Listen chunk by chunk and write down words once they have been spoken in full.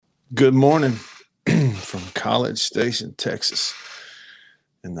Good morning from College Station, Texas,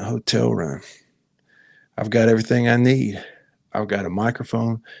 in the hotel room. I've got everything I need. I've got a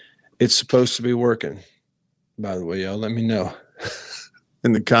microphone. It's supposed to be working. By the way, y'all, let me know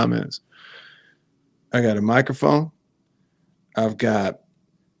in the comments. I got a microphone. I've got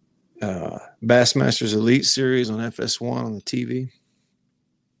Bassmasters Elite Series on FS1 on the TV.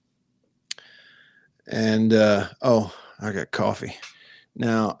 And, I got coffee.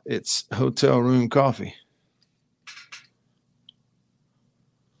 Now, it's hotel room coffee.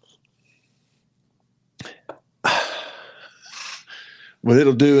 Well,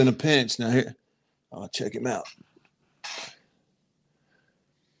 it'll do in a pinch. Now, here, I'll check him out.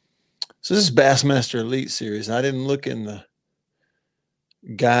 So this is Bassmaster Elite Series. I didn't look in the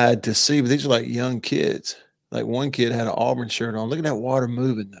guide to see, but these are like young kids. Like one kid had an Auburn shirt on. Look at that water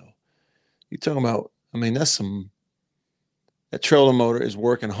moving, though. You're talking about, that trolling motor is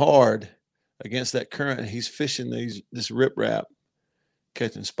working hard against that current. He's fishing this riprap,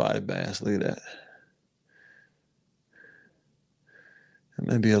 catching spotted bass. Look at that. That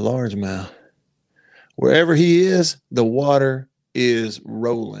may be a largemouth. Wherever he is, the water is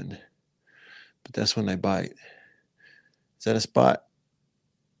rolling. But that's when they bite. Is that a spot?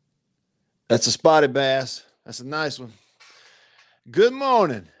 That's a spotted bass. That's a nice one. Good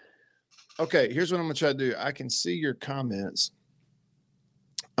morning. Okay, here's what I'm going to try to do. I can see your comments.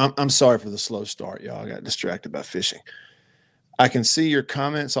 I'm sorry for the slow start, y'all. I got distracted by fishing. I can see your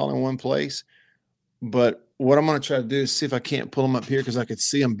comments all in one place, but what I'm going to try to do is see if I can't pull them up here because I could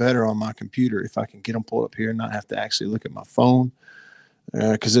see them better on my computer if I can get them pulled up here and not have to actually look at my phone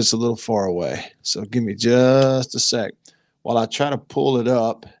because it's a little far away. So give me just a sec while I try to pull it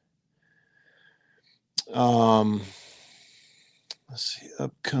up. Let's see,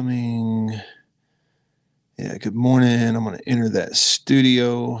 upcoming. Yeah, good morning. I'm going to enter that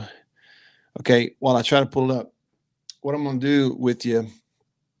studio. Okay, while I try to pull it up, what I'm going to do with you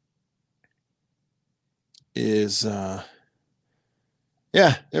is, there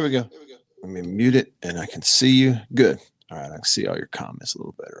we go. Let me mute it and I can see you. Good. All right, I can see all your comments a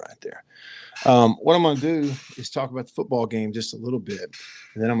little better right there. What I'm going to do is talk about the football game just a little bit,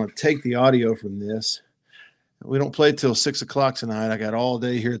 and then I'm going to take the audio from this. We don't play till 6 o'clock tonight. I got all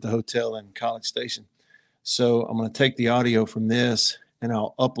day here at the hotel in College Station. So I'm going to take the audio from this and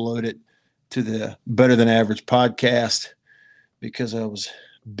I'll upload it to the Better Than Average podcast because I was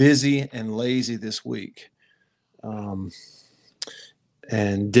busy and lazy this week and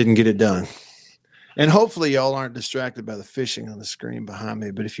didn't get it done. And hopefully y'all aren't distracted by the fishing on the screen behind me,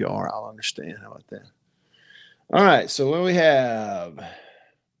 but if you are, I'll understand. How about that? All right, so what we have,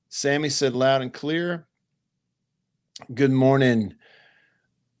 Sammy said loud and clear. Good morning.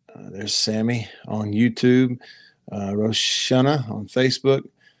 There's Sammy on YouTube. Roshana on Facebook.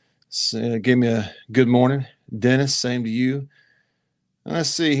 Give me a good morning. Dennis, same to you. Let's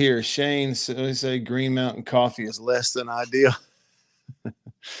see here. Shane, they say Green Mountain coffee is less than ideal.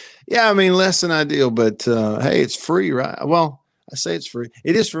 Yeah, I mean, less than ideal, but hey, it's free, right? Well, I say it's free.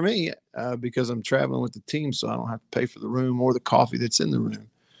 It is for me because I'm traveling with the team, so I don't have to pay for the room or the coffee that's in the room.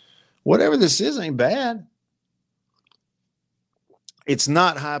 Whatever this is ain't bad. It's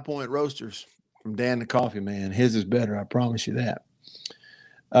not High Point Roasters from Dan the Coffee Man. His is better, I promise you that.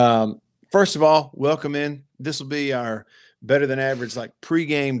 First of all, welcome in. This will be our Better Than Average, like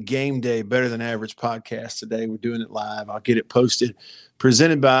pregame game day, Better Than Average podcast today. We're doing it live. I'll get it posted.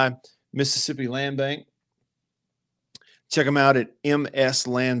 Presented by Mississippi Land Bank. Check them out at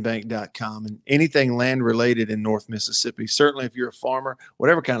mslandbank.com and anything land related in North Mississippi. Certainly if you're a farmer,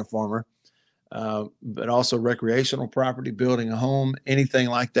 whatever kind of farmer, but also recreational property, building a home, anything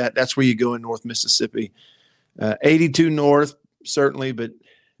like that. That's where you go in North Mississippi. 82 North, certainly, but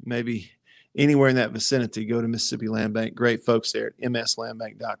maybe anywhere in that vicinity, go to Mississippi Land Bank. Great folks there at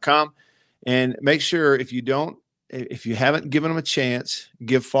mslandbank.com. And make sure if you haven't given them a chance,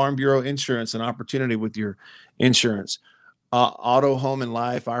 give Farm Bureau Insurance an opportunity with your insurance. Auto, home, and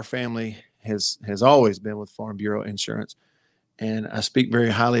life, our family has always been with Farm Bureau Insurance. And I speak very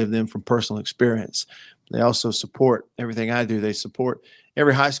highly of them from personal experience. They also support everything I do. They support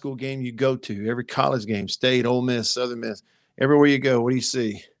every high school game you go to, every college game, State, Ole Miss, Southern Miss. Everywhere you go, what do you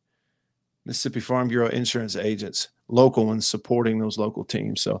see? Mississippi Farm Bureau Insurance agents, local ones supporting those local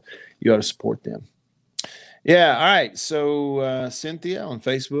teams. So you ought to support them. Yeah, all right. So Cynthia on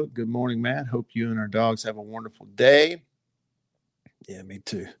Facebook, good morning, Matt. Hope you and our dogs have a wonderful day. Yeah, me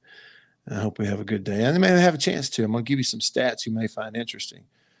too. I hope we have a good day. And they may have a chance to. I'm going to give you some stats you may find interesting.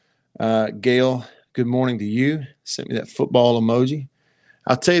 Gail, good morning to you. Sent me that football emoji.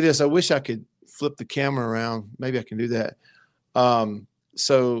 I'll tell you this. I wish I could flip the camera around. Maybe I can do that.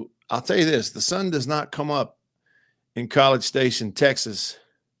 So I'll tell you this, the sun does not come up in College Station, Texas,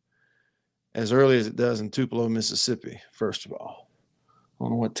 as early as it does in Tupelo, Mississippi, first of all. I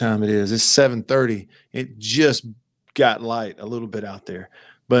don't know what time it is. It's 7:30. It just got light a little bit out there.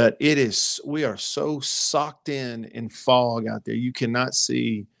 But we are so socked in fog out there. You cannot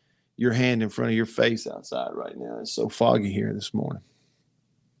see your hand in front of your face outside right now. It's so foggy here this morning.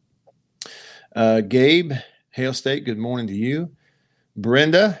 Gabe, Hail State, good morning to you.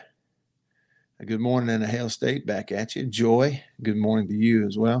 Brenda, good morning in Hail State, back at you. Joy, good morning to you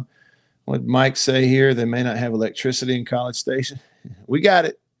as well. What did Mike say here? They may not have electricity in College Station. We got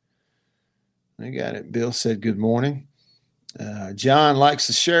it. Bill said good morning. John likes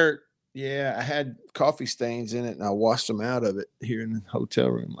the shirt. Yeah, I had coffee stains in it, and I washed them out of it here in the hotel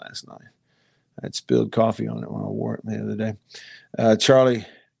room last night. I had spilled coffee on it when I wore it the other day. Charlie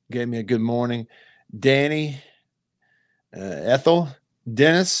gave me a good morning. Danny, Ethel,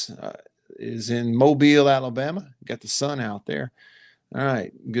 Dennis is in Mobile, Alabama. Got the sun out there. All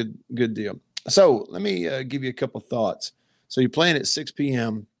right, good deal. So let me give you a couple thoughts. So you're playing at 6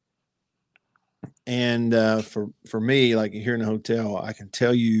 p.m., and for me, like here in the hotel, I can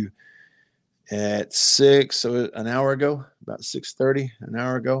tell you at 6, so an hour ago, about 6:30, an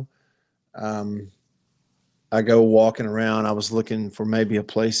hour ago, I go walking around. I was looking for maybe a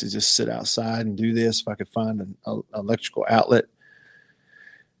place to just sit outside and do this if I could find an electrical outlet.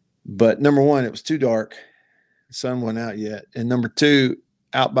 But number one, it was too dark. The sun wasn't out yet. And number two,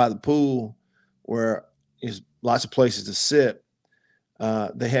 out by the pool where there's lots of places to sit,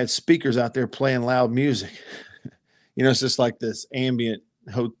 they had speakers out there playing loud music. It's just like this ambient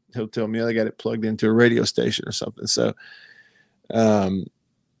hotel meal. They got it plugged into a radio station or something. So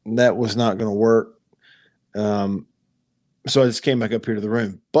that was not going to work. So I just came back up here to the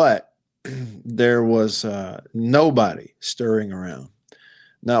room. But there was nobody stirring around.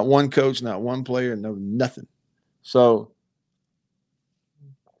 Not one coach, not one player, nothing. So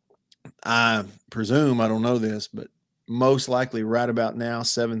I presume, I don't know this, but most likely right about now,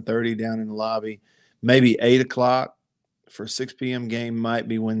 7:30 down in the lobby, maybe 8 o'clock for 6 p.m. game might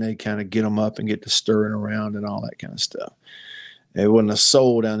be when they kind of get them up and get to stirring around and all that kind of stuff. It wasn't a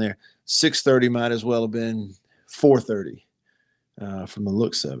soul down there. 6:30 might as well have been 4:30 from the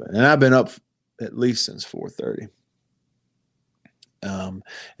looks of it. And I've been up at least since 4:30.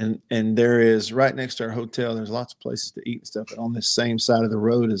 And there is right next to our hotel, there's lots of places to eat and stuff. But on this same side of the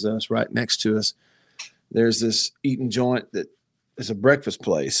road as us, right next to us, there's this eating joint that is a breakfast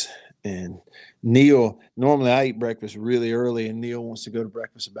place. And Neil, normally I eat breakfast really early, and Neil wants to go to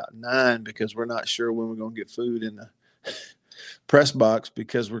breakfast about 9 because we're not sure when we're going to get food in the press box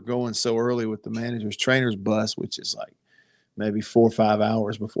because we're going so early with the manager's trainer's bus, which is like maybe 4 or 5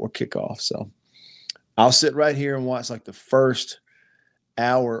 hours before kickoff. So I'll sit right here and watch like the first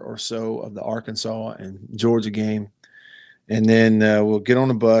hour or so of the Arkansas and Georgia game. And then we'll get on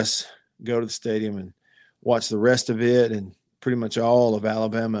the bus, go to the stadium, and watch the rest of it and pretty much all of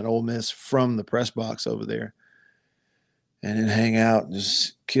Alabama and Ole Miss from the press box over there. And then hang out and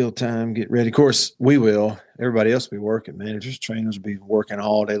just kill time, get ready. Of course, we will. Everybody else will be working. Managers, trainers will be working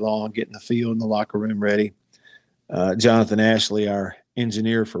all day long, getting the field and the locker room ready. Jonathan Ashley, our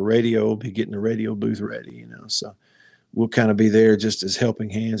engineer for radio, will be getting the radio booth ready, So we'll kind of be there just as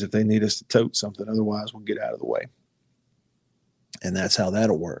helping hands if they need us to tote something. Otherwise, we'll get out of the way. And that's how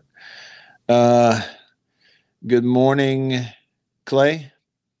that'll work. Good morning, Clay.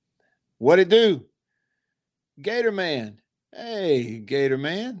 What it do? Gator Man. Hey, Gator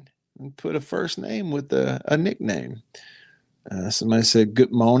Man. Put a first name with a nickname. Somebody said,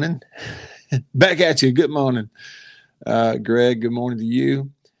 good morning. Back at you. Good morning. Greg, good morning to you.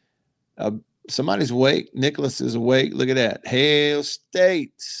 Somebody's awake. Nicholas is awake. Look at that. Hail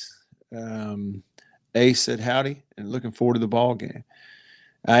State. Ace said howdy and looking forward to the ball game.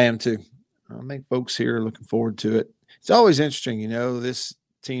 I am too. I think folks here are looking forward to it. It's always interesting, this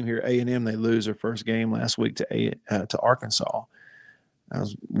team here, A&M, they lose their first game last week to Arkansas. I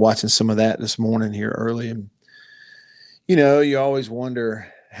was watching some of that this morning here early, and you always wonder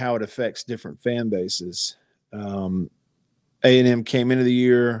how it affects different fan bases. A&M came into the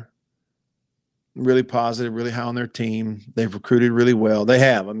year really positive, really high on their team. They've recruited really well. They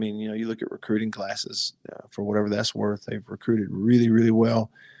have. I mean, you look at recruiting classes for whatever that's worth. They've recruited really, really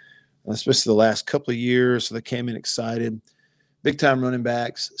well, especially the last couple of years. So they came in excited. Big-time running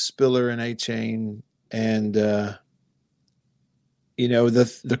backs, Spiller and A-Chain. And, the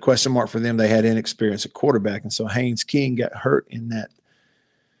question mark for them, they had inexperience at quarterback. And so Haynes King got hurt in that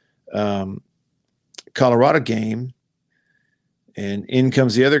Colorado game. And in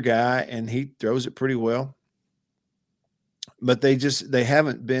comes the other guy, and he throws it pretty well. but they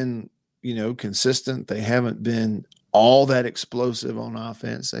haven't been, consistent. They haven't been all that explosive on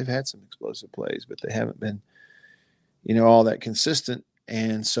offense. They've had some explosive plays, but they haven't been, all that consistent.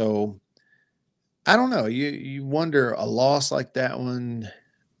 And so I don't know. You wonder, a loss like that one,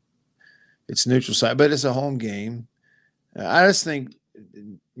 it's neutral site, but it's a home game. I just think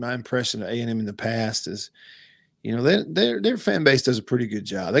my impression of A&M in the past is, their fan base does a pretty good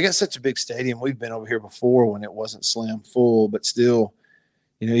job. They got such a big stadium. We've been over here before when it wasn't slam full, but still,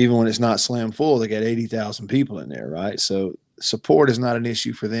 even when it's not slam full, they got 80,000 people in there, right? So support is not an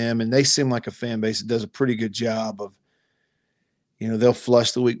issue for them, and they seem like a fan base that does a pretty good job of, they'll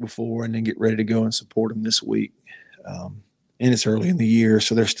flush the week before and then get ready to go and support them this week. And it's early in the year,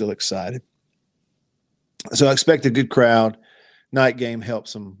 so they're still excited. So I expect a good crowd. Night game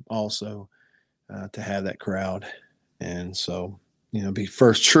helps them also to have that crowd. And so, be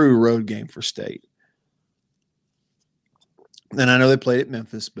first true road game for State. And I know they played at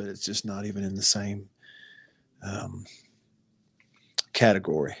Memphis, but it's just not even in the same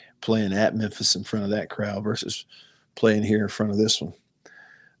category, playing at Memphis in front of that crowd versus playing here in front of this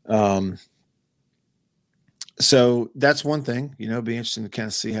one. So that's one thing, be interesting to kind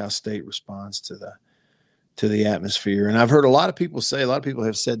of see how State responds to the atmosphere. And I've heard a lot of people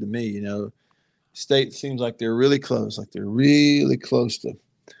have said to me, State seems like they're really close to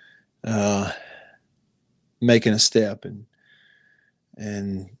making a step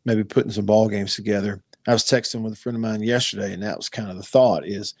and maybe putting some ball games together. I was texting with a friend of mine yesterday, and that was kind of the thought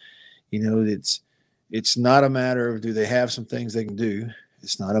is, it's not a matter of do they have some things they can do.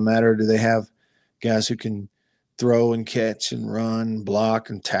 It's not a matter of do they have guys who can throw and catch and run, block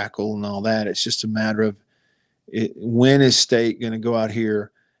and tackle and all that. It's just a matter of when is State going to go out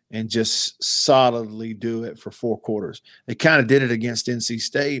here and just solidly do it for 4 quarters. They kind of did it against NC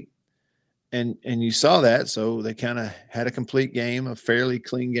State, and you saw that. So they kind of had a complete game, a fairly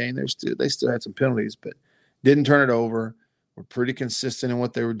clean game. They still had some penalties, but didn't turn it over. Were pretty consistent in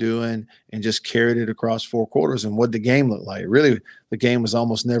what they were doing and just carried it across 4 quarters. And what the game looked like, really, the game was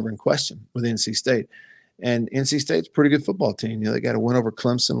almost never in question with NC State. And NC State's a pretty good football team. They got a win over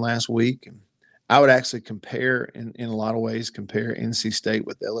Clemson last week. And I would actually compare, in a lot of ways, NC State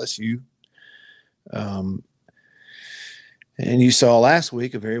with LSU. And you saw last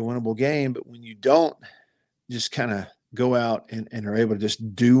week a very winnable game, but when you don't just kind of go out and are able to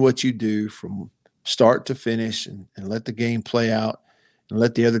just do what you do from start to finish and let the game play out and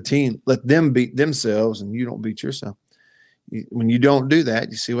let the other team, let them beat themselves and you don't beat yourself. When you don't do that,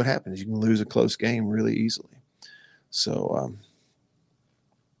 you see what happens. You can lose a close game really easily. So,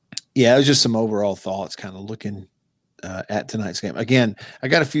 it was just some overall thoughts kind of looking at tonight's game. Again, I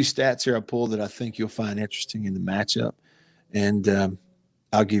got a few stats here I pulled that I think you'll find interesting in the matchup, and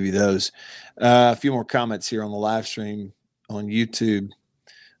I'll give you those. A few more comments here on the live stream on YouTube.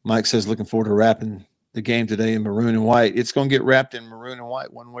 Mike says, looking forward to wrapping the game today in maroon and white. It's going to get wrapped in maroon and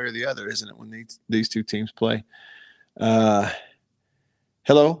white one way or the other, isn't it, when these two teams play? Hello,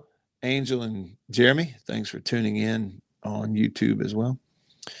 Angel and Jeremy. Thanks for tuning in on YouTube as well.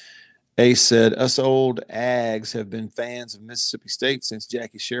 Ace said, us old Ags have been fans of Mississippi State since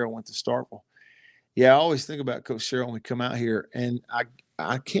Jackie Sherrill went to Starkville. Yeah, I always think about Coach Sherrill when we come out here, and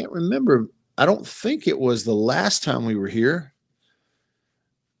I can't remember. I don't think it was the last time we were here.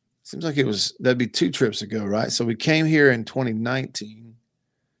 Seems like that'd be 2 trips ago, right? So we came here in 2019,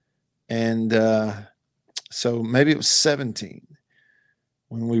 and so maybe it was 17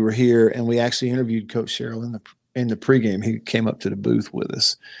 when we were here, and we actually interviewed Coach Sherrill in the pregame. He came up to the booth with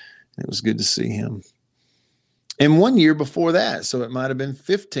us. It was good to see him. And 1 year before that, so it might have been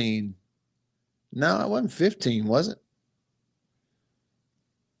 15. No, it wasn't 15, was it?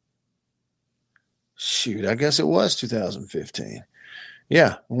 Shoot, I guess it was 2015.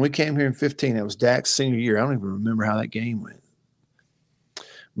 Yeah, when we came here in 15, it was Dak's senior year. I don't even remember how that game went.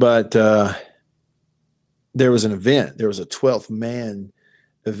 But there was an event. There was a 12th man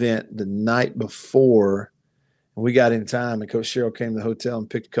event the night before. And we got in time, and Coach Sherrill came to the hotel and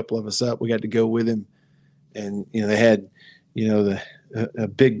picked a couple of us up. We got to go with him. And, they had, a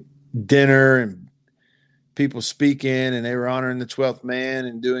big dinner and people speaking, and they were honoring the 12th man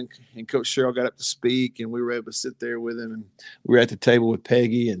and Coach Sherrill got up to speak, and we were able to sit there with him, and we were at the table with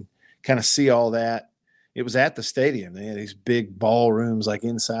Peggy and kind of see all that. It was at the stadium. They had these big ballrooms like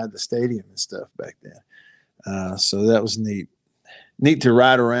inside the stadium and stuff back then. So that was neat. Neat to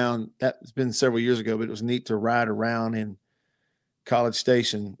ride around. That's been several years ago, but it was neat to ride around in College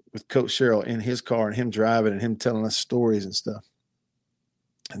Station with Coach Sherrill in his car and him driving and him telling us stories and stuff.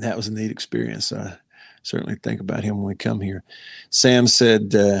 And that was a neat experience. So I certainly think about him when we come here. Sam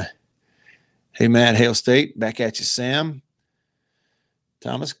said, hey, Matt, Hail State. Back at you, Sam.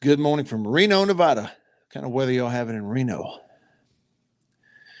 Thomas, good morning from Reno, Nevada. What kind of weather y'all having in Reno?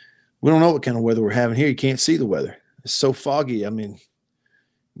 We don't know what kind of weather we're having here. You can't see the weather. It's so foggy. I mean,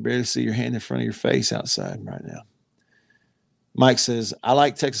 you barely see your hand in front of your face outside right now. Mike says, I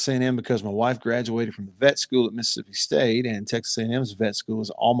like Texas A&M because my wife graduated from the vet school at Mississippi State, and Texas A&M's vet school is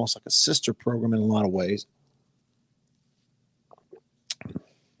almost like a sister program in a lot of ways.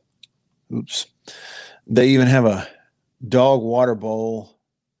 Oops. They even have a dog water bowl.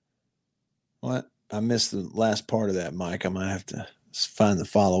 What? I missed the last part of that, Mike. I might have to find the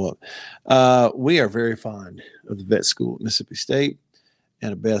follow-up. We are very fond of the vet school at Mississippi State.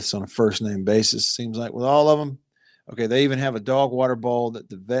 Annabeth's on a first-name basis, seems like, with all of them. Okay, they even have a dog water bowl that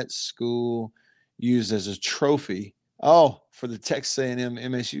the vet school used as a trophy. Oh, for the Texas A&M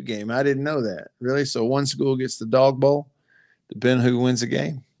MSU game. I didn't know that. Really? So one school gets the dog bowl, depending who wins the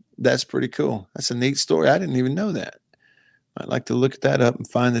game? That's pretty cool. That's a neat story. I didn't even know that. I'd like to look that up and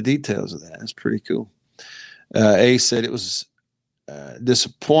find the details of that. That's pretty cool. A said it was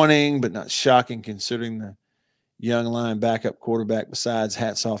disappointing, but not shocking considering the young line backup quarterback. Besides,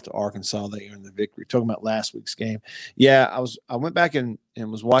 hats off to Arkansas. They earned the victory. Talking about last week's game. Yeah, I went back and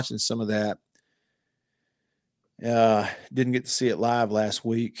was watching some of that. Didn't get to see it live last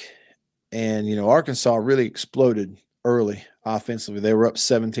week. And, Arkansas really exploded early offensively. They were up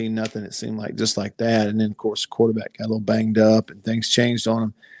 17-0, it seemed like, just like that. And then, of course, the quarterback got a little banged up and things changed on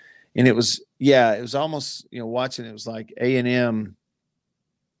him. And it was almost, watching it was like A&M,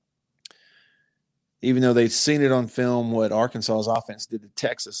 even though they'd seen it on film, what Arkansas's offense did to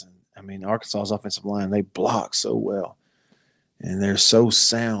Texas. And, I mean, Arkansas's offensive line, they block so well. And they're so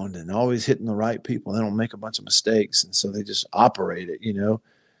sound and always hitting the right people. They don't make a bunch of mistakes. And so they just operate it,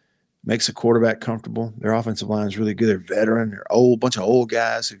 makes a quarterback comfortable. Their offensive line is really good. They're veteran. They're old, bunch of old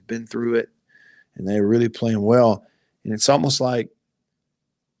guys who've been through it. And they're really playing well. And it's almost like,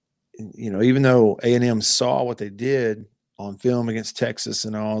 even though A&M saw what they did on film against Texas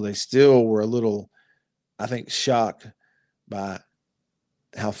and all, they still were a little, I think, shocked by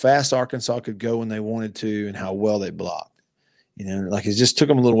how fast Arkansas could go when they wanted to and how well they blocked. Like it just took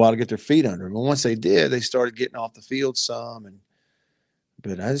them a little while to get their feet under them. And once they did, they started getting off the field some.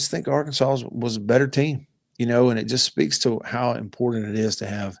 But I just think Arkansas was a better team, and it just speaks to how important it is to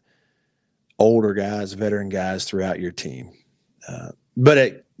have older guys, veteran guys throughout your team. But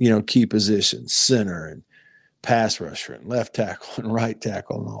at, key positions, center and pass rusher and left tackle and right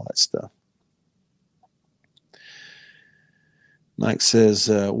tackle and all that stuff. Mike says,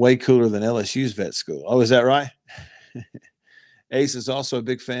 way cooler than LSU's vet school. Oh, is that right? Ace is also a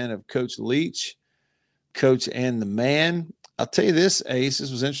big fan of Coach Leach, Coach and the Man. I'll tell you this, Ace,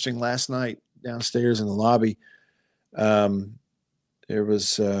 this was interesting last night downstairs in the lobby. There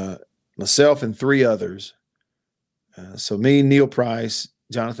was myself and three others. So me, Neil Price,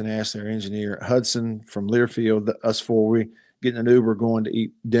 Jonathan Ashley, our engineer, Hudson from Learfield, us four, we getting an Uber going to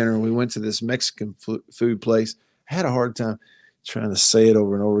eat dinner. We went to this Mexican food place. I had a hard time trying to say it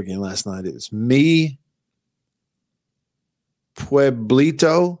over and over again last night. It was Mi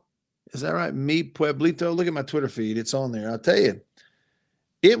Pueblito. Is that right? Mi Pueblito. Look at my Twitter feed. It's on there. I'll tell you,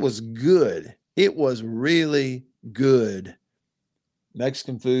 it was good. It was really good.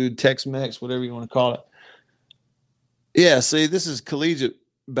 Mexican food, Tex-Mex, whatever you want to call it. Yeah, see, this is collegiate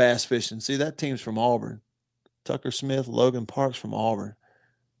bass fishing. See, that team's from Auburn. Tucker Smith, Logan Parks from Auburn.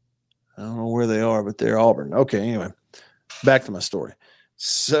 I don't know where they are, but they're Auburn. Okay, anyway, back to my story.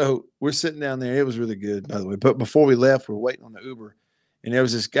 So we're sitting down there. It was really good, by the way. But before we left, we were waiting on the Uber. And there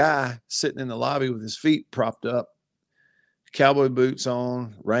was this guy sitting in the lobby with his feet propped up, cowboy boots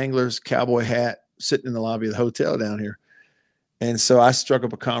on, Wranglers, cowboy hat, sitting in the lobby of the hotel down here. And so I struck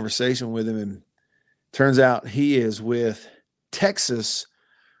up a conversation with him, and turns out he is with Texas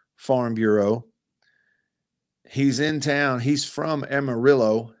Farm Bureau. He's in town. He's from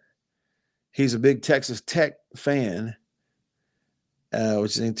Amarillo. He's a big Texas Tech fan,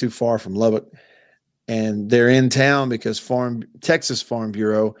 which ain't too far from Lubbock. And they're in town because Texas Farm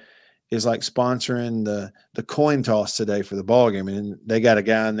Bureau is like sponsoring the coin toss today for the ball game. And they got a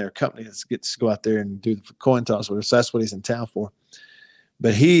guy in their company that gets to go out there and do the coin toss with us. So that's what he's in town for.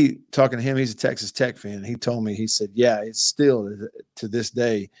 But talking to him, he's a Texas Tech fan. He told me, he said, yeah, it's still to this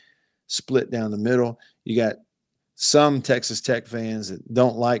day split down the middle. You got some Texas Tech fans that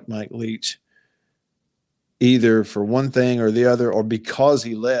don't like Mike Leach either for one thing or the other, or because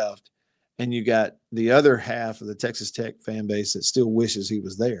he left. And you got the other half of the Texas Tech fan base that still wishes he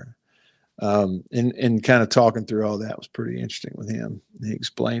was there. And kind of talking through all that was pretty interesting with him. He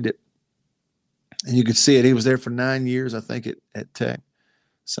explained it. And you could see it. He was there for 9 years, I think, at Tech,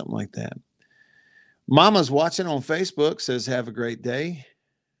 something like that. Mama's watching on Facebook, says, have a great day.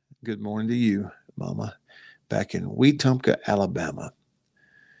 Good morning to you, Mama, back in Wetumpka, Alabama.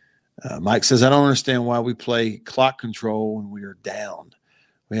 Mike says, I don't understand why we play clock control when we are down.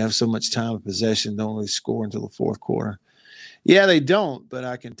 We have so much time of possession, don't really score until the fourth quarter. Yeah, they don't, but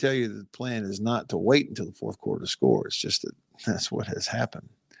I can tell you the plan is not to wait until the fourth quarter to score. It's just that that's what has happened.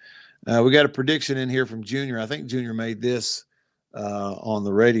 We got a prediction in here from Junior. I think Junior made this on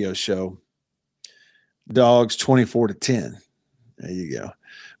the radio show. Dogs 24-10. There you go.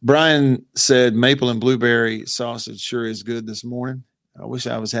 Brian said maple and blueberry sausage sure is good this morning. I wish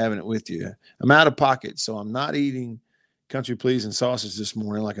I was having it with you. I'm out of pocket, so I'm not eating country pleasing sausage this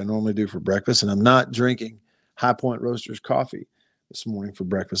morning like I normally do for breakfast, and I'm not drinking High Point Roasters coffee this morning for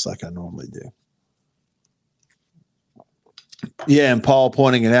breakfast like I normally do. Yeah, and Paul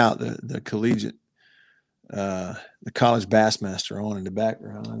pointing it out, the collegiate, the college Bassmaster on in the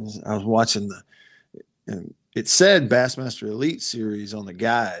background. I was watching and it said Bassmaster Elite Series on the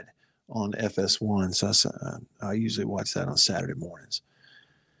guide on FS1, so I usually watch that on Saturday mornings.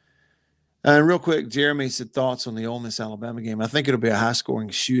 And real quick, Jeremy said thoughts on the Ole Miss Alabama game. I think it'll be a high-scoring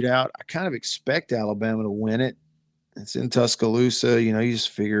shootout. I kind of expect Alabama to win it. It's in Tuscaloosa. You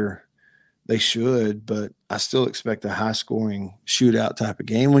just figure they should, but I still expect a high-scoring shootout type of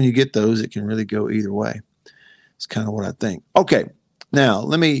game. When you get those, it can really go either way. It's kind of what I think. Okay, now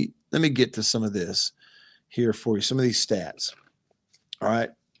let me get to some of this here for you, some of these stats. All right.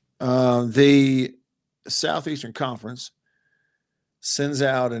 The Southeastern Conference sends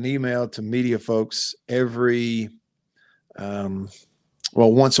out an email to media folks every,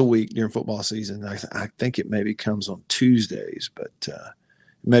 once a week during football season. I think it maybe comes on Tuesdays, but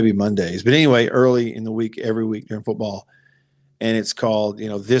maybe Mondays. But anyway, early in the week, every week during football. And it's called,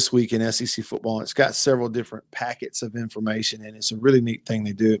 This Week in SEC Football. And it's got several different packets of information, and it's a really neat thing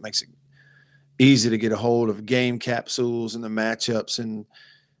they do. It makes it easy to get a hold of game capsules and the matchups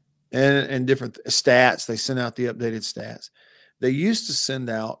and different stats. They send out the updated stats. They used to send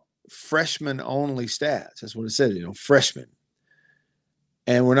out freshman-only stats. That's what it said, freshmen.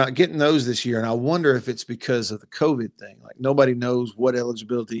 And we're not getting those this year. And I wonder if it's because of the COVID thing. Like nobody knows what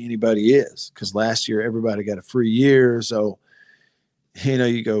eligibility anybody is because last year everybody got a free year. So,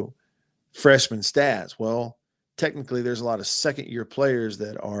 you go freshman stats. Well, technically there's a lot of second-year players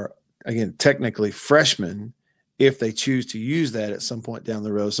that are, again, technically freshmen if they choose to use that at some point down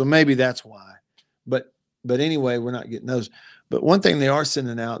the road. So maybe that's why. But anyway, we're not getting those. But one thing they are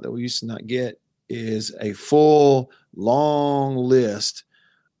sending out that we used to not get is a full, long list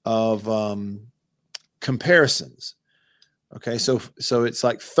of comparisons. Okay, so it's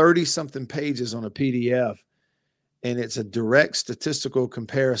like 30-something pages on a PDF, and it's a direct statistical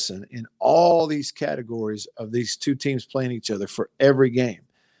comparison in all these categories of these two teams playing each other for every game.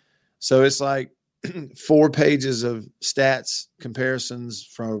 So it's like 4 pages of stats comparisons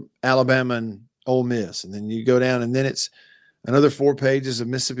from Alabama and Ole Miss, and then you go down, and then it's another 4 pages of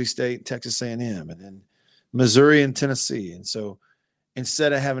Mississippi State, Texas A&M, and then Missouri and Tennessee. And so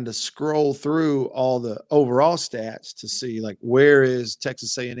instead of having to scroll through all the overall stats to see like where is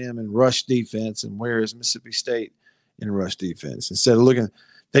Texas A&M in rush defense and where is Mississippi State in rush defense, instead of looking,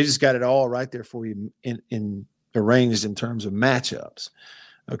 they just got it all right there for you in arranged in terms of matchups.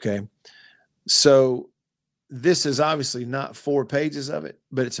 Okay. So this is obviously not 4 pages of it,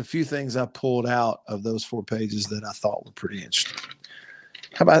 but it's a few things I pulled out of those 4 pages that I thought were pretty interesting.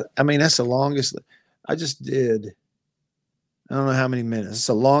 That's the longest. I just did, I don't know how many minutes. It's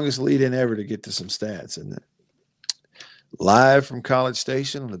the longest lead in ever to get to some stats, isn't it? Live from College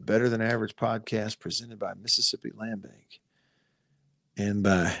Station on the Better Than Average podcast presented by Mississippi Land Bank and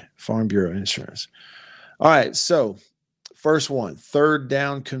by Farm Bureau Insurance. All right, so first one, third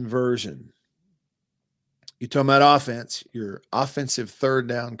down conversion. You're talking about offense, your offensive third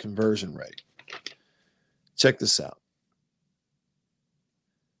down conversion rate. Check this out.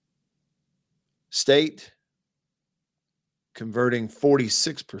 State converting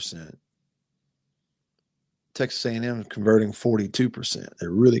 46%. Texas A&M converting 42%.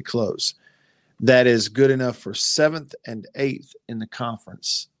 They're really close. That is good enough for 7th and 8th in the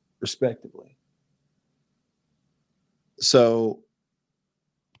conference, respectively. So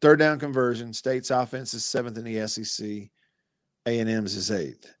third down conversion, State's offense is 7th in the SEC. A&M's is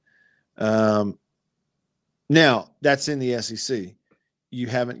 8th. Now, that's in the SEC. You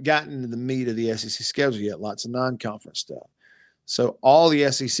haven't gotten to the meat of the SEC schedule yet, lots of non-conference stuff. So all the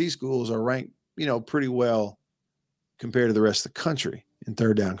SEC schools are ranked, pretty well compared to the rest of the country in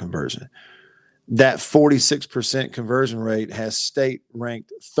third down conversion. That 46% conversion rate has State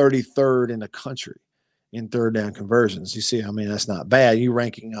ranked 33rd in the country in third down conversions. You see, that's not bad. You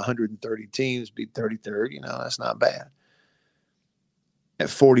ranking 130 teams, be 33rd, that's not bad. at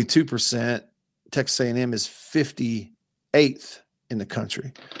 42%. Texas A&M is 58th in the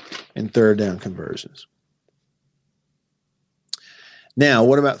country in third down conversions. Now,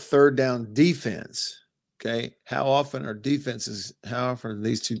 what about third down defense? Okay, how often are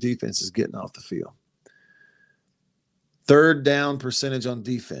these two defenses getting off the field? Third down percentage on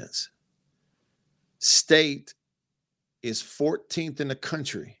defense. State is 14th in the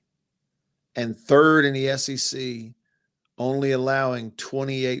country and third in the SEC, only allowing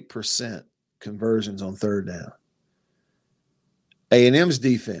 28% conversions on third down. A&M's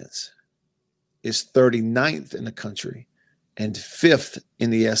defense is 39th in the country and 5th in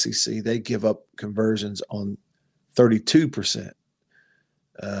the SEC. They give up conversions on 32%.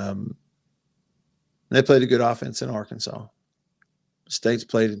 They played a good offense in Arkansas. State's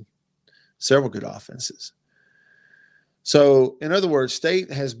played several good offenses. So, in other words,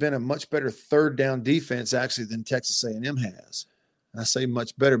 State has been a much better third down defense actually than Texas A&M has. I say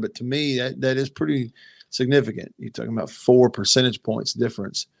much better, but to me, that is pretty significant. You're talking about 4 percentage points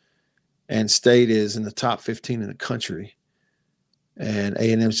difference, and State is in the top 15 in the country, and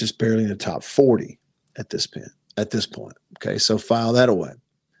A&M is just barely in the top 40 at this point. Okay, so file that away.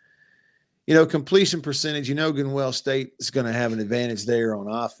 Completion percentage, good well State is going to have an advantage there on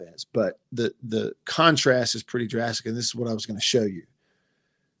offense, but the contrast is pretty drastic, and this is what I was going to show you.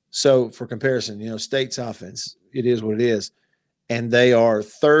 So for comparison, State's offense, it is what it is, and they are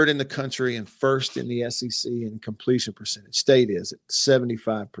third in the country and first in the SEC in completion percentage. State is at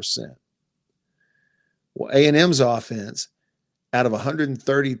 75%. Well, A&M's offense out of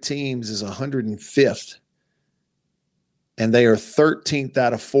 130 teams is 105th. And they are 13th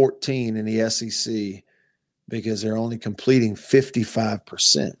out of 14 in the SEC because they're only completing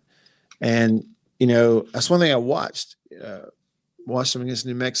 55%. And, that's one thing I watched. Watched them against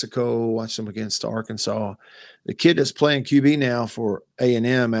New Mexico, watched them against Arkansas. The kid that's playing QB now for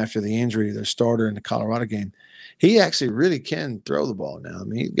A&M after the injury, their starter in the Colorado game, he actually really can throw the ball now. I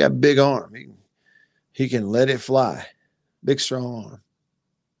mean, he's got a big arm. He can let it fly. Big, strong arm.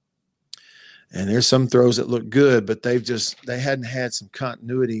 And there's some throws that look good, but they hadn't had some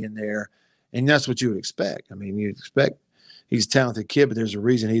continuity in there. And that's what you would expect. I mean, you'd expect he's a talented kid, but there's a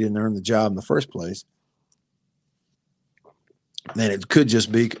reason he didn't earn the job in the first place. And it could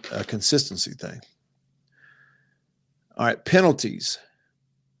just be a consistency thing. All right, penalties.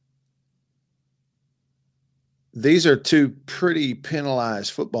 These are two pretty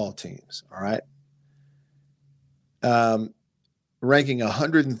penalized football teams, all right? Ranking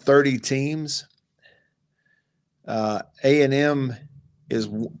 130 teams. A&M is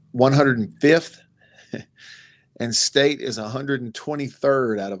 105th, and State is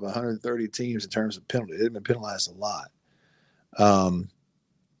 123rd out of 130 teams in terms of penalty. They've been penalized a lot.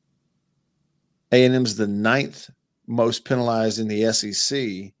 A&M's the 9th most penalized in the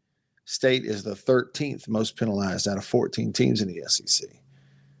SEC. State is the 13th most penalized out of 14 teams in the SEC.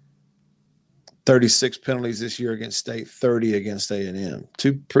 36 penalties this year against State, 30 against A&M.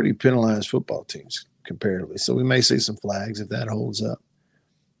 Two pretty penalized football teams comparatively. So we may see some flags if that holds up.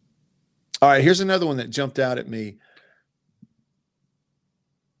 All right, here's another one that jumped out at me.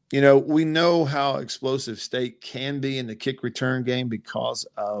 We know how explosive State can be in the kick return game because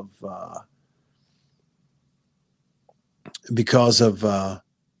of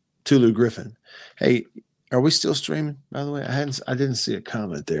Tulu Griffin. Hey, are we still streaming, by the way? I didn't see a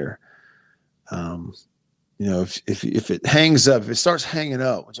comment there. If it hangs up, if it starts hanging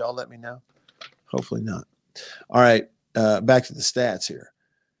up, would y'all let me know? Hopefully not. All right, back to the stats here.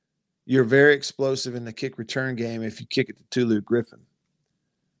 You're very explosive in the kick return game if you kick it to Tulu Griffin.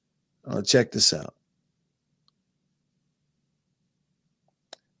 Check this out.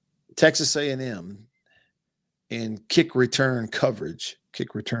 Texas A&M in kick return coverage,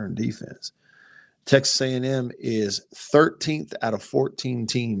 kick return defense. Texas A&M is 13th out of 14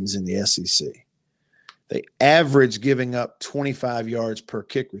 teams in the SEC. They average giving up 25 yards per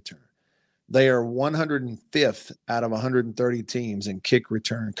kick return. They are 105th out of 130 teams in kick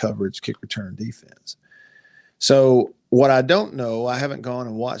return coverage, kick return defense. So what I don't know, I haven't gone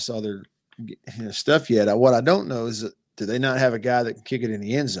and watched all their stuff yet. What I don't know is, do they not have a guy that can kick it in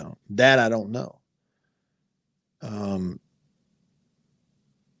the end zone? That I don't know.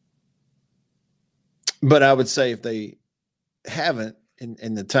 But I would say if they haven't,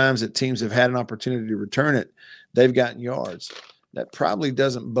 in the times that teams have had an opportunity to return it, they've gotten yards. That probably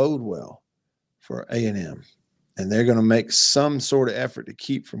doesn't bode well for A&M. And they're going to make some sort of effort to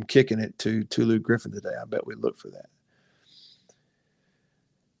keep from kicking it to Tulu Griffin today. I bet we look for that.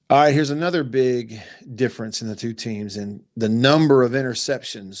 All right, here's another big difference in the two teams in the number of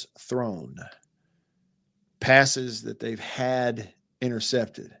interceptions thrown. Passes that they've had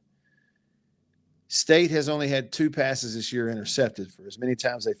intercepted. State has only had 2 passes this year intercepted for as many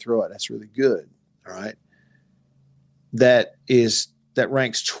times they throw it. That's really good. All right. That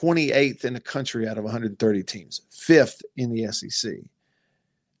ranks 28th in the country out of 130 teams, 5th in the SEC.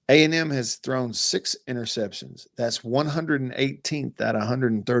 A&M has thrown 6 interceptions. That's 118th out of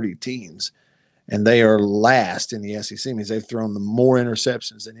 130 teams. And they are last in the SEC. It means they've thrown the more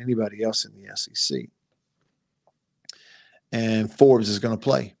interceptions than anybody else in the SEC. And Forbes is going to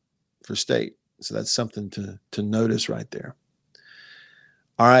play for State. So that's something to notice right there.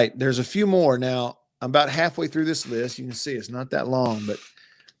 All right, there's a few more. Now, I'm about halfway through this list. You can see it's not that long, but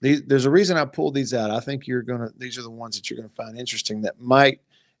there's a reason I pulled these out. I think these are the ones that you're going to find interesting that might,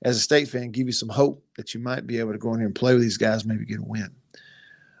 as a State fan, give you some hope that you might be able to go in here and play with these guys, maybe get a win.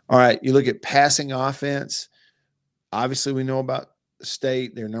 All right, you look at passing offense. Obviously, we know about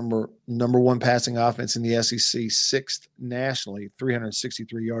State. They're number 1 passing offense in the SEC, 6th nationally,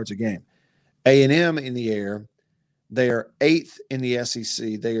 363 yards a game. A&M in the air, they are 8th in the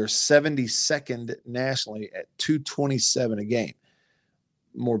SEC. They are 72nd nationally at 227 a game.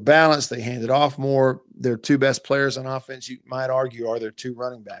 More balanced. They hand it off more. Their 2 best players on offense, you might argue, are their 2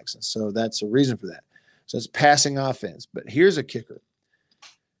 running backs. And so that's a reason for that. So it's passing offense. But here's a kicker.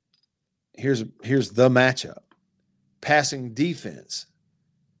 Here's the matchup. Passing defense.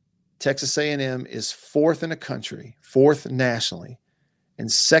 Texas A&M is 4th in the country, 4th nationally, and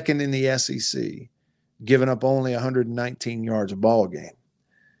 2nd in the SEC, giving up only 119 yards a ball game.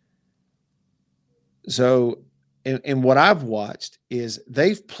 So, in what I've watched is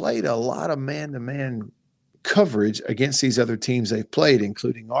they've played a lot of man-to-man coverage against these other teams they've played,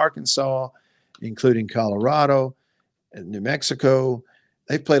 including Arkansas, including Colorado, and New Mexico.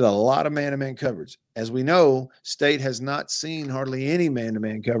 They've played a lot of man-to-man coverage. As we know, State has not seen hardly any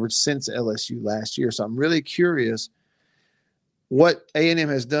man-to-man coverage since LSU last year. So I'm really curious what A&M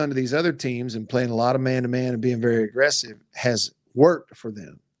has done to these other teams and playing a lot of man-to-man and being very aggressive has worked for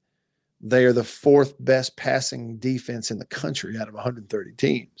them. They are the 4th best passing defense in the country out of 130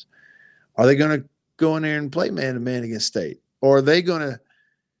 teams. Are they going to go in there and play man-to-man against State? Or are they going to,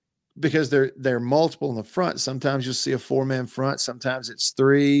 because they're multiple in the front, sometimes you'll see a 4-man front, sometimes it's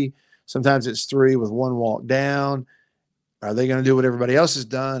 3, sometimes it's 3 with 1 walk down. Are they going to do what everybody else has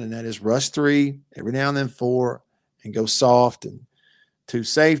done, and that is rush 3, every now and then 4, and go soft and 2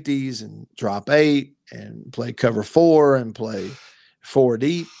 safeties and drop 8 and play cover 4 and play 4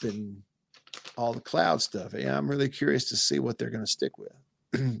 deep and all the cloud stuff? Yeah, I'm really curious to see what they're going to stick with.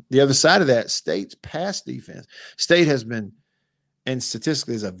 The other side of that, State's pass defense. State has been, and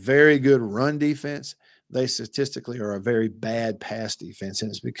statistically, is a very good run defense. They statistically are a very bad pass defense,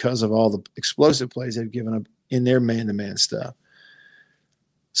 and it's because of all the explosive plays they've given up in their man-to-man stuff.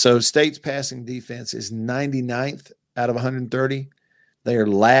 So State's passing defense is 99th out of 130. They are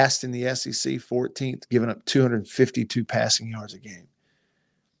last in the SEC, 14th, giving up 252 passing yards a game.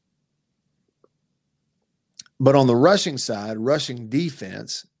 But on the rushing side, rushing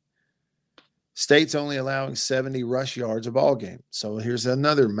defense, State's only allowing 70 rush yards a ball game. So here's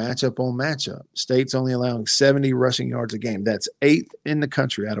another matchup on matchup. State's only allowing 70 rushing yards a game. That's 8th in the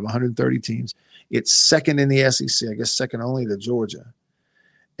country out of 130 teams. It's 2nd in the SEC, I guess 2nd only to Georgia.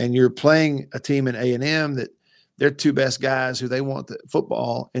 And you're playing a team in A&M that their 2 best guys who they want the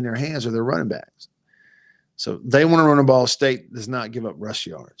football in their hands are their running backs. So they want to run the ball. State does not give up rush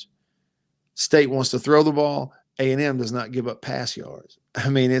yards. State wants to throw the ball. A&M does not give up pass yards. I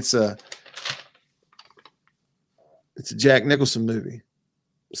mean, it's a Jack Nicholson movie.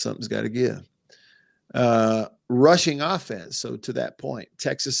 Something's got to give. Rushing offense. So to that point,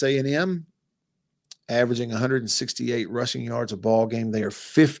 Texas A&M averaging 168 rushing yards a ball game. They are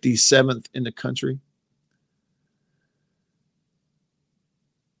 57th in the country.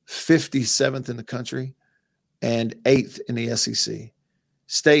 57th in the country and 8th in the SEC.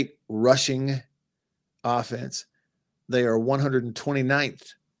 State rushing offense. They are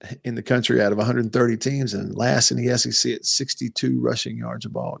 129th in the country out of 130 teams and last in the SEC at 62 rushing yards a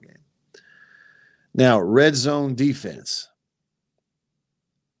ball game. Now, red zone defense.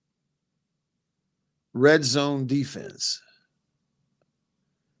 Red zone defense.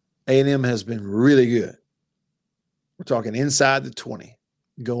 A&M has been really good. We're talking inside the 20,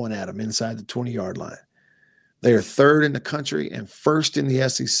 going at them inside the 20-yard line. They are 3rd in the country and 1st in the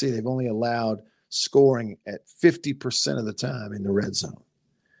SEC. They've only allowed scoring at 50% of the time in the red zone.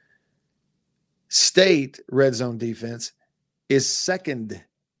 State red zone defense is 2nd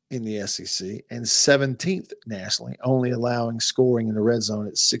in the SEC and 17th nationally, only allowing scoring in the red zone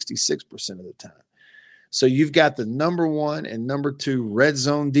at 66% of the time. So you've got the number 1 and number 2 red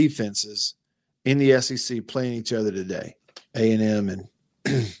zone defenses in the SEC playing each other today. A&M and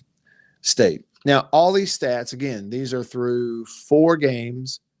State. Now, all these stats, again, these are through 4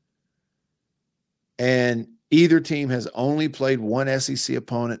 games, and either team has only played one SEC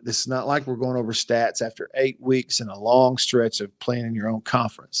opponent. This is not like we're going over stats after 8 weeks and a long stretch of playing in your own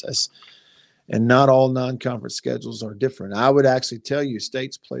conference. And not all non-conference schedules are different. I would actually tell you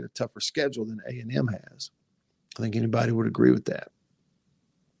State's played a tougher schedule than A&M has. I think anybody would agree with that.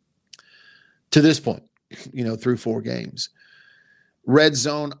 To this point, through 4 games. Red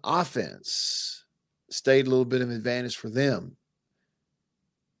zone offense stayed a little bit of an advantage for them.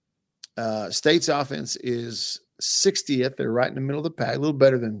 State's offense is 60th. They're right in the middle of the pack, a little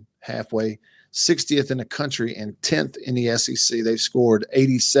better than halfway. 60th in the country and 10th in the SEC. They've scored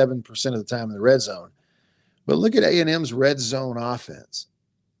 87% of the time in the red zone. But look at A&M's red zone offense.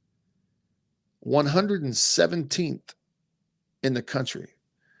 117th in the country.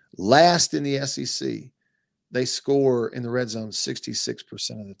 Last in the SEC. They score in the red zone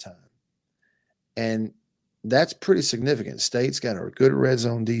 66% of the time. And that's pretty significant. State's got a good red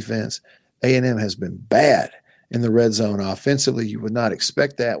zone defense. A&M has been bad in the red zone offensively. You would not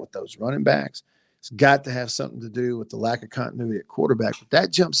expect that with those running backs. It's got to have something to do with the lack of continuity at quarterback. But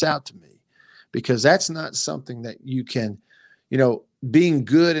that jumps out to me because that's not something that you can, being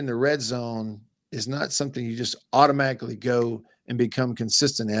good in the red zone is not something you just automatically go and become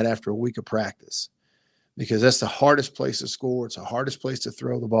consistent at after a week of practice. Because that's the hardest place to score. It's the hardest place to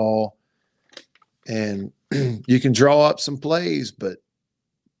throw the ball. And you can draw up some plays, but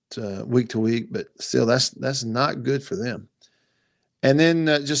week to week, but still that's not good for them. And then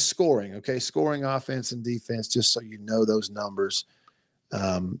just scoring, okay? Scoring offense and defense, just so you know those numbers.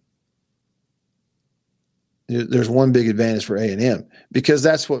 There's one big advantage for A&M because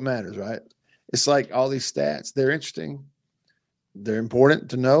that's what matters, right? It's like all these stats. They're interesting. They're important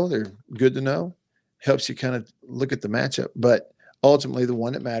to know. They're good to know. Helps you kind of look at the matchup. But ultimately, the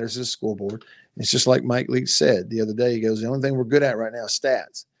one that matters is scoreboard. It's just like Mike Leach said the other day. He goes, the only thing we're good at right now is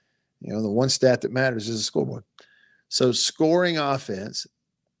stats. The one stat that matters is the scoreboard. So scoring offense,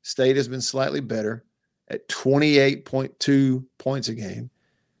 State has been slightly better at 28.2 points a game.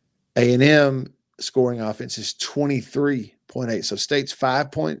 A&M scoring offense is 23.8. So State's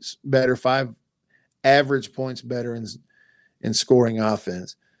 5 points better, 5 average points better in scoring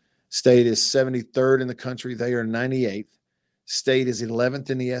offense. State is 73rd in the country. They are 98th. State is 11th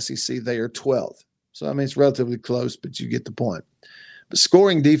in the SEC. They are 12th. So, it's relatively close, but you get the point. But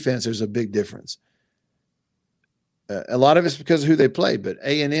scoring defense, there's a big difference. A lot of it's because of who they play, but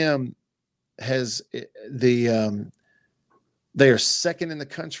A&M has they are second in the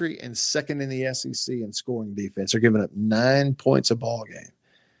country and second in the SEC in scoring defense. They're giving up 9 points a ball game.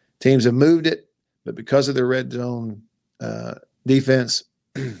 Teams have moved it, but because of their red zone defense,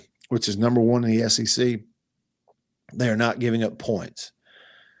 which is number 1 in the SEC, they are not giving up points.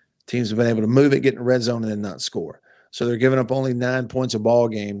 Teams have been able to move it, get in the red zone, and then not score. So they're giving up only 9 points a ball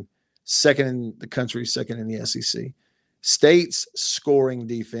game, second in the country, second in the SEC. State's scoring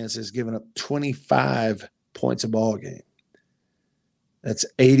defense has given up 25 points a ball game. That's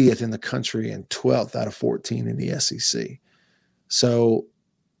 80th in the country and 12th out of 14 in the SEC. So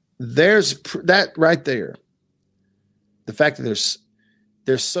there's that right there. The fact that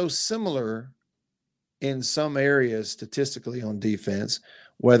they're so similar in some areas statistically on defense,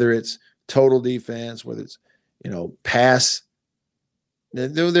 whether it's total defense, whether it's, pass.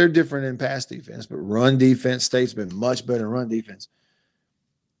 They're different in pass defense, but run defense, State's been much better in run defense.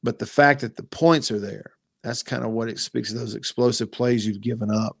 But the fact that the points are there, that's kind of what it speaks to those explosive plays you've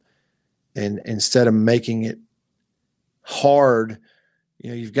given up. And instead of making it hard,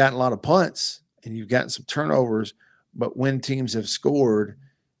 you've gotten a lot of punts and you've gotten some turnovers, but when teams have scored,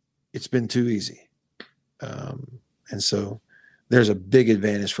 it's been too easy. And so there's a big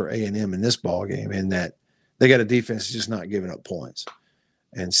advantage for A&M in this ball game in that they got a defense that's just not giving up points.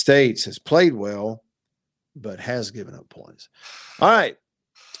 And State's has played well, but has given up points. All right.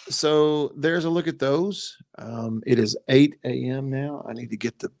 So there's a look at those. It is 8 a.m. now. I need to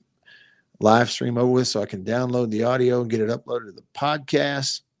get the live stream over with so I can download the audio and get it uploaded to the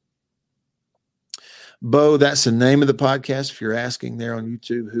podcast. Bo, that's the name of the podcast. If you're asking there on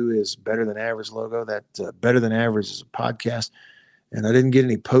YouTube, who is Better Than Average logo, that Better Than Average is a podcast. And I didn't get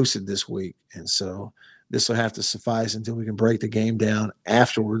any posted this week. And so this will have to suffice until we can break the game down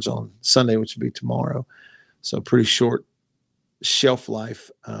afterwards on Sunday, which will be tomorrow. So pretty short shelf life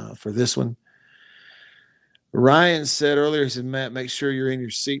for this one. Ryan said earlier, he said, Matt, make sure you're in your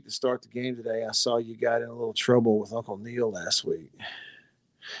seat to start the game today. I saw you got in a little trouble with Uncle Neil last week.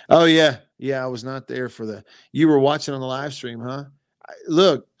 Oh, yeah. Yeah, I was not there for you were watching on the live stream, huh?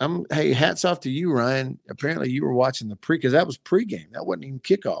 Look, hey, hats off to you, Ryan. Apparently you were watching because that was pregame. That wasn't even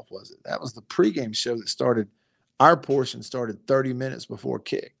kickoff, was it? That was the pregame show that started. Our portion started 30 minutes before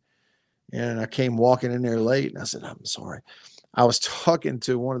kick. And I came walking in there late and I said, I'm sorry. I was talking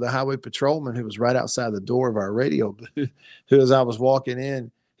to one of the highway patrolmen who was right outside the door of our radio booth, who, as I was walking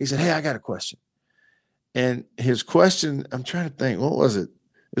in, he said, hey, I got a question. And his question, I'm trying to think, what was it?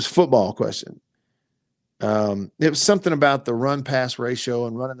 It was a football question. It was something about the run pass ratio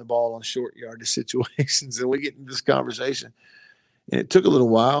and running the ball on short yardage situations. And we get into this conversation and it took a little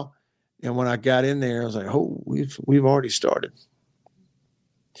while. And when I got in there, I was like, oh, we've already started.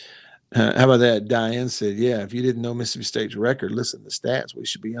 How about that? Diane said, yeah, if you didn't know Mississippi State's record, listen to the stats. We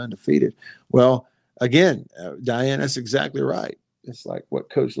should be undefeated. Well, again, Diane, that's exactly right. It's like what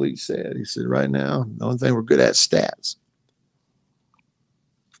Coach Leach said. He said, right now, the only thing we're good at is stats.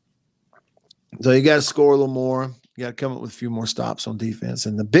 So you got to score a little more. You got to come up with a few more stops on defense.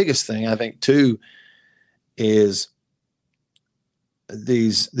 And the biggest thing, I think, too, is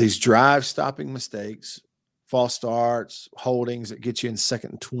these drive stopping mistakes, false starts, holdings that get you in 2nd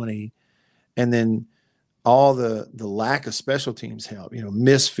and 20, and then all the lack of special teams help,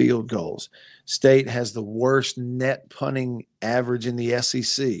 missed field goals. State has the worst net punting average in the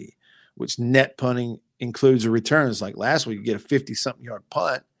SEC, which net punting includes the returns. Like last week, you get a 50-something yard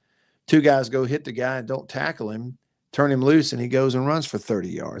punt. 2 guys go hit the guy and don't tackle him, turn him loose, and he goes and runs for 30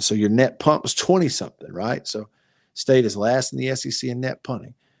 yards. So your net punt was 20-something, right? So State is last in the SEC in net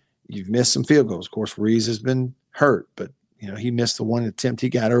punting. You've missed some field goals. Of course, Reese has been hurt, but he missed the one attempt he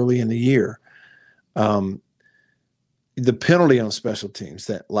got early in the year. The penalty on special teams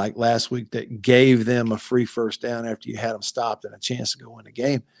that, like last week, that gave them a free first down after you had them stopped and a chance to go win the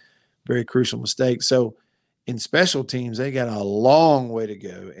game, very crucial mistake. So in special teams, they got a long way to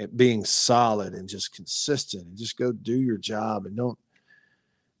go at being solid and just consistent and just go do your job and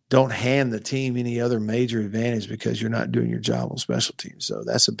don't hand the team any other major advantage because you're not doing your job on special teams. So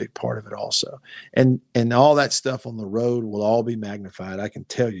that's a big part of it also. And all that stuff on the road will all be magnified. I can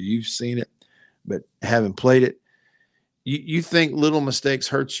tell you, you've seen it, but haven't played it. You think little mistakes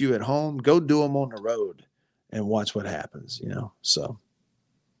hurt you at home, go do them on the road and watch what happens, so.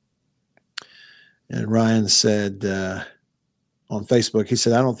 And Ryan said on Facebook, he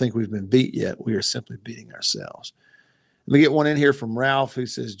said, I don't think we've been beat yet. We are simply beating ourselves. Let me get one in here from Ralph, who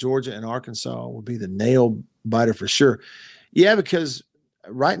says Georgia and Arkansas will be the nail biter for sure. Yeah, because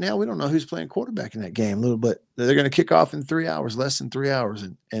right now we don't know who's playing quarterback in that game a little bit. They're going to kick off in 3 hours, less than 3 hours.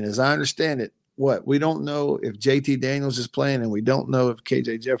 And as I understand it, we don't know if JT Daniels is playing and we don't know if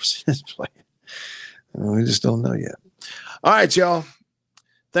KJ Jefferson is playing. We just don't know yet. All right, y'all.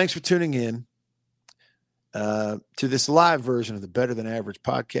 Thanks for tuning in to this live version of the Better Than Average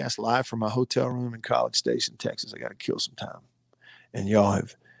podcast, live from my hotel room in College Station, Texas. I got to kill some time. And y'all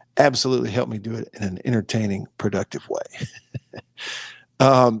have absolutely helped me do it in an entertaining, productive way.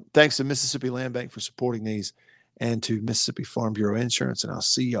 Thanks to Mississippi Land Bank for supporting these and to Mississippi Farm Bureau Insurance. And I'll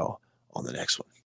see y'all on the next one.